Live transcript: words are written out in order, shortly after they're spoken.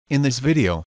In this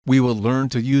video, we will learn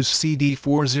to use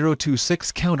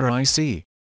CD4026 counter IC.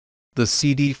 The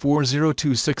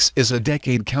CD4026 is a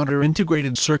decade counter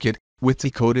integrated circuit, with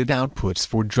decoded outputs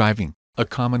for driving, a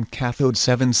common cathode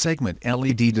 7-segment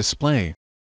LED display.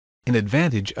 An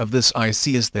advantage of this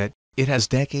IC is that it has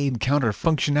decade counter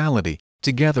functionality,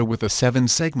 together with a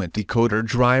 7-segment decoder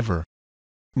driver.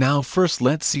 Now first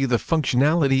let's see the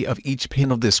functionality of each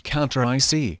pin of this counter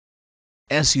IC.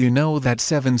 As you know that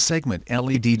 7-segment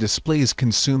LED displays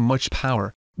consume much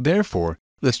power, therefore,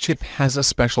 this chip has a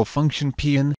special function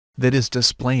pin, that is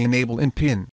display enable in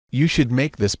pin. You should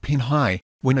make this pin high,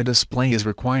 when a display is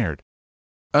required.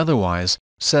 Otherwise,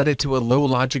 set it to a low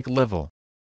logic level.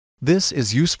 This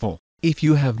is useful, if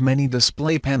you have many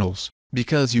display panels,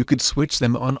 because you could switch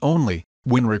them on only,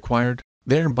 when required,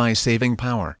 thereby saving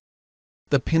power.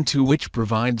 The pin 2 which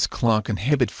provides clock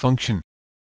inhibit function.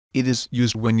 It is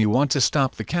used when you want to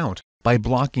stop the count, by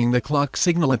blocking the clock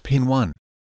signal at pin 1.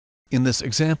 In this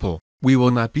example, we will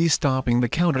not be stopping the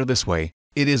counter this way,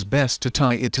 it is best to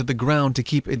tie it to the ground to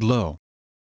keep it low.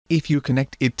 If you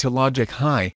connect it to logic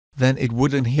high, then it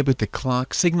would inhibit the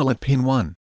clock signal at pin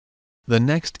 1. The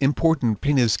next important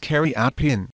pin is carry out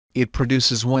pin. It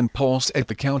produces one pulse at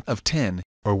the count of 10,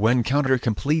 or when counter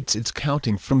completes its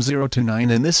counting from 0 to 9,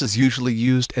 and this is usually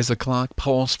used as a clock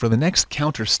pulse for the next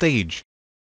counter stage.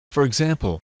 For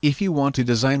example, if you want to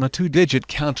design a 2-digit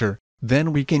counter,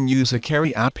 then we can use a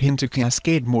carry out pin to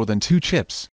cascade more than 2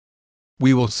 chips.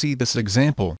 We will see this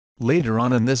example later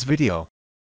on in this video.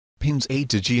 Pins A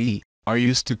to G are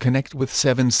used to connect with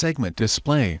 7-segment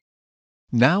display.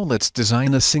 Now let's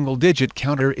design a single-digit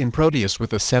counter in Proteus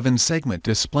with a 7-segment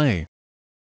display.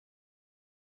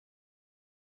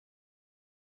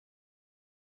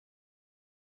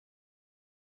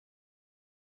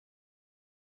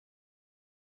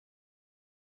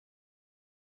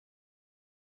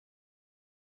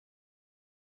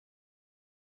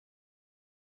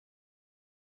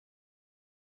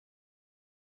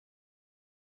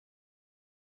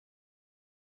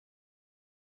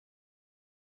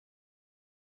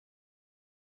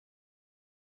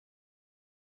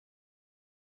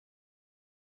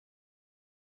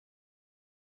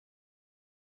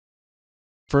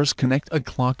 First connect a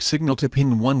clock signal to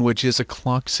pin 1 which is a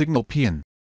clock signal pin.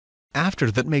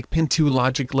 After that make pin 2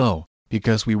 logic low,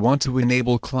 because we want to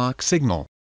enable clock signal.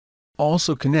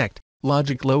 Also connect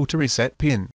logic low to reset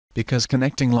pin, because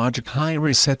connecting logic high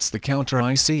resets the counter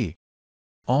IC.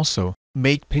 Also,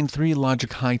 make pin 3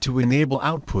 logic high to enable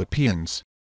output pins.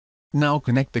 Now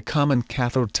connect the common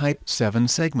cathode type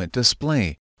 7-segment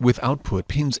display, with output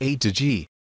pins A to G.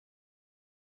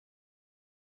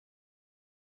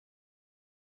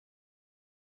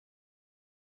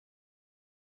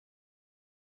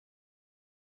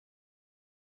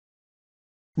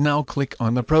 Now click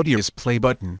on the Proteus play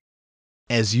button.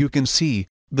 As you can see,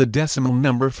 the decimal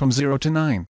number from 0 to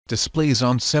 9 displays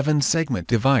on 7-segment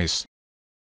device.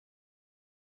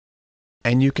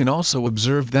 And you can also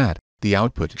observe that the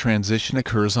output transition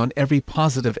occurs on every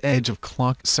positive edge of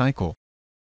clock cycle.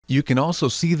 You can also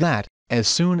see that, as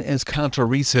soon as counter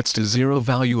resets to 0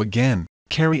 value again,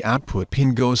 carry output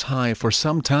pin goes high for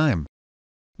some time.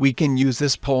 We can use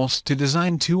this pulse to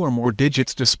design 2 or more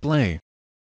digits display.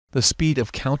 The speed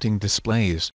of counting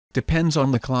displays depends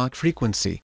on the clock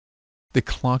frequency. The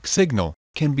clock signal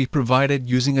can be provided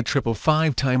using a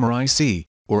 555 timer IC,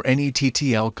 or any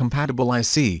TTL-compatible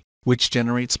IC, which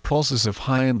generates pulses of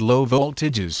high and low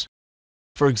voltages.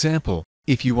 For example,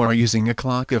 if you are using a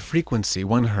clock of frequency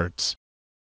 1 Hz,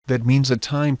 that means a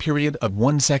time period of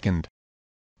 1 second.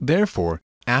 Therefore,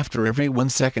 after every 1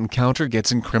 second counter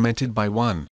gets incremented by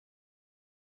 1.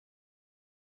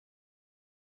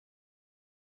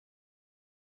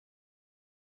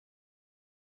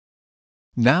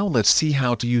 Now let's see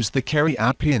how to use the carry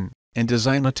out pin, and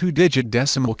design a 2-digit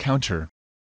decimal counter.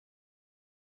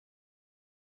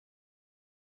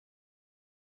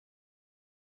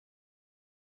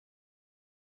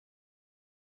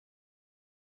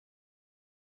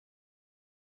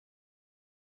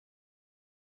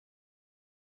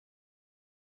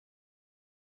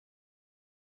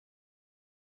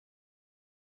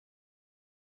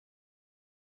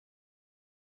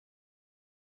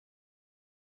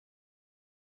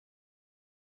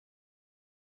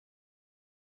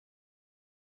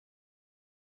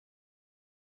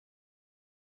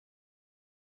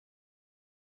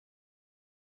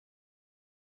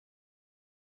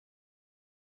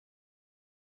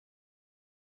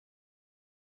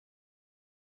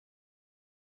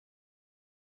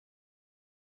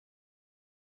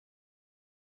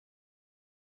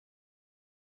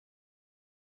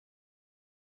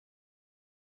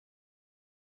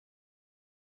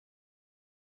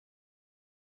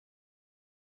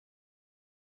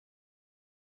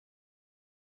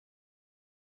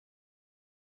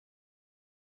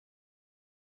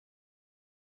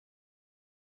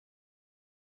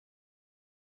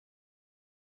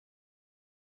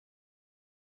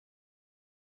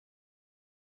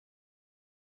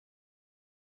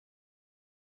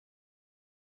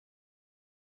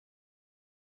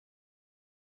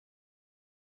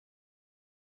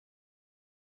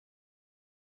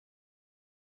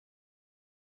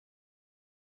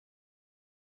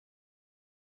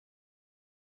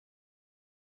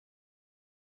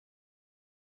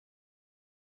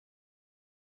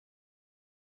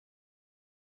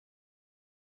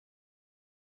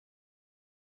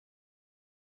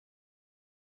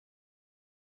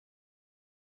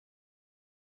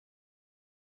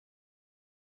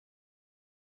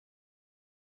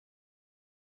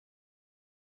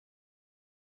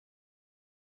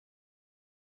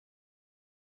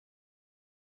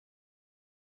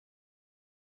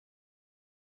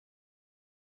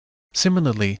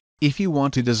 Similarly, if you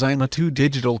want to design a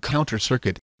 2-digital counter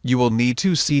circuit, you will need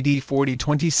 2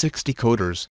 CD4026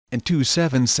 decoders, and 2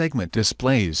 7-segment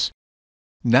displays.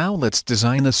 Now let's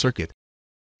design the circuit.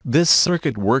 This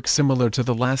circuit works similar to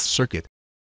the last circuit,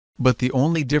 but the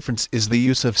only difference is the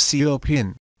use of CO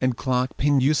pin, and clock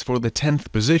pin use for the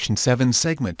 10th position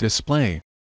 7-segment display.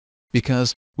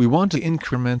 Because, we want to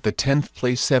increment the 10th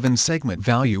place 7-segment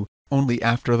value, only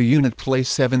after the unit place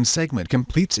 7-segment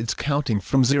completes its counting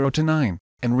from 0 to 9,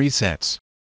 and resets.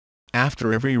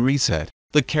 After every reset,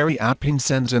 the carry-out pin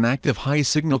sends an active high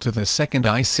signal to the second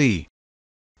IC.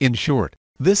 In short,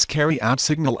 this carry-out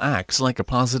signal acts like a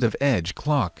positive edge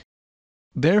clock.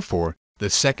 Therefore, the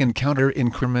second counter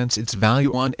increments its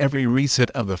value on every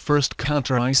reset of the first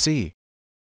counter IC.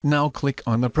 Now click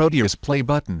on the Proteus play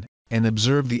button, and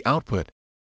observe the output.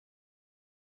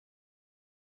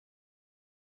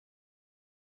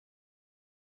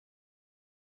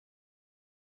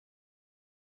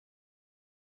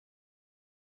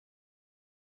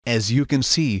 As you can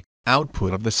see,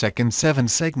 output of the second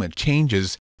 7-segment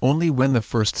changes only when the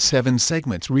first 7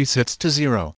 segments resets to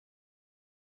 0.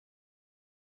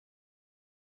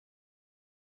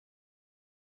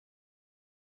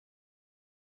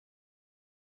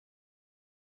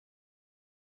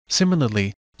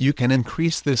 Similarly, you can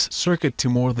increase this circuit to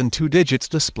more than 2 digits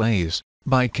displays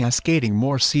by cascading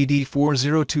more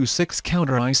CD4026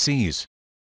 counter ICs.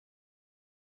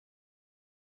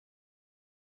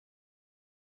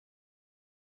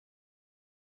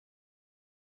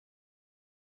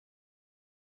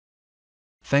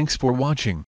 Thanks for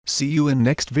watching. See you in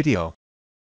next video.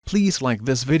 Please like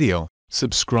this video,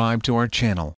 subscribe to our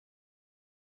channel.